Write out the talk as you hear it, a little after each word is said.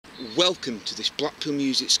Welcome to this Blackpool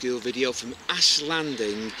Music School video from Ash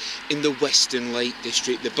Landing in the Western Lake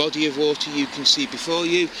District. The body of water you can see before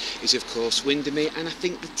you is of course Windermere, and I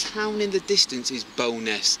think the town in the distance is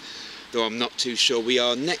Bo'ness, though I'm not too sure. We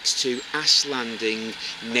are next to Ash Landing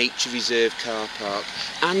Nature Reserve car park,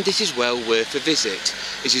 and it is well worth a visit.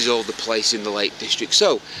 This is all the place in the Lake District.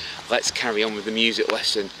 So let's carry on with the music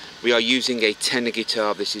lesson. We are using a tenor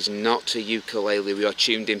guitar. This is not a ukulele. We are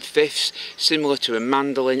tuned in fifths, similar to a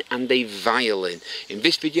mandolin and a violin. In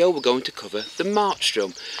this video we're going to cover the March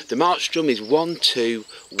Strum. The March Strum is 1-2,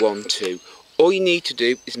 1-2. All you need to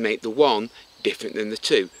do is make the 1 different than the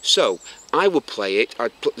 2. So I will play it.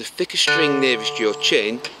 I'd put the thicker string nearest your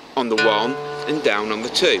chin on the 1 and down on the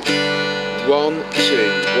 2. 1, 2, 1, 2,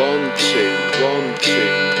 1, 2,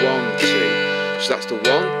 1, 2. So that's the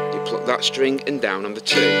 1. Pluck that string and down on the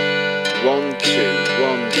 2. 1, 2, 1, 2,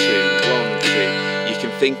 1, 2. You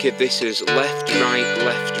can think of this as left, right,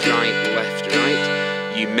 left, right, left,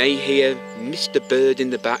 right. You may hear Mr. Bird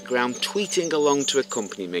in the background tweeting along to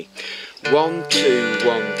accompany me. 1, 2,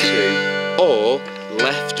 1, 2, or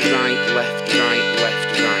left, right, left, right,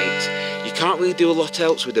 left, right. You can't really do a lot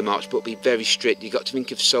else with the march, but be very strict. You've got to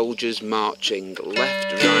think of soldiers marching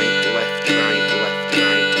left, right, left, right, left,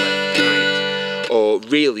 right, left, right. Or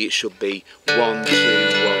really it should be 1, 2, 1, 2, 1,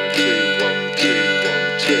 2,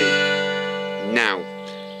 1, 2. Now,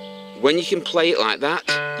 when you can play it like that,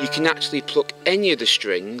 you can actually pluck any of the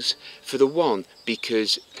strings for the 1,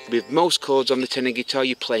 because with most chords on the tenor guitar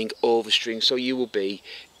you're playing all the strings, so you will be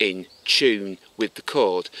in tune with the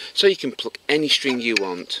chord. So you can pluck any string you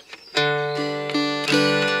want.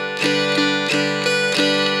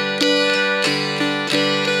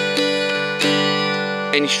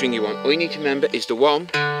 Any string you want. All you need to remember is the 1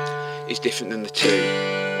 is different than the 2,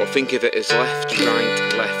 or think of it as left,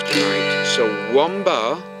 right, left, right. So 1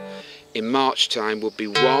 bar in march time would be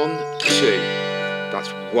 1, 2. That's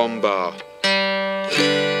 1 bar.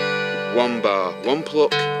 1 bar, 1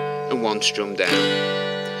 pluck and 1 strum down.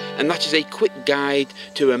 And that is a quick guide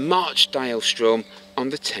to a march style strum on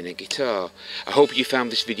the tenor guitar. I hope you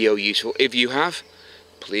found this video useful. If you have,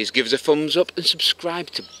 please give us a thumbs up and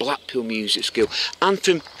subscribe to Blackpool Music School. And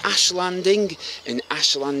from Ash Landing and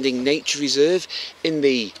Ash Landing Nature Reserve in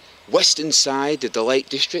the western side of the Lake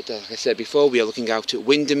District, like I said before, we are looking out at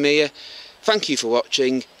Windermere. Thank you for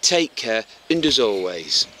watching, take care, and as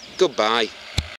always, goodbye.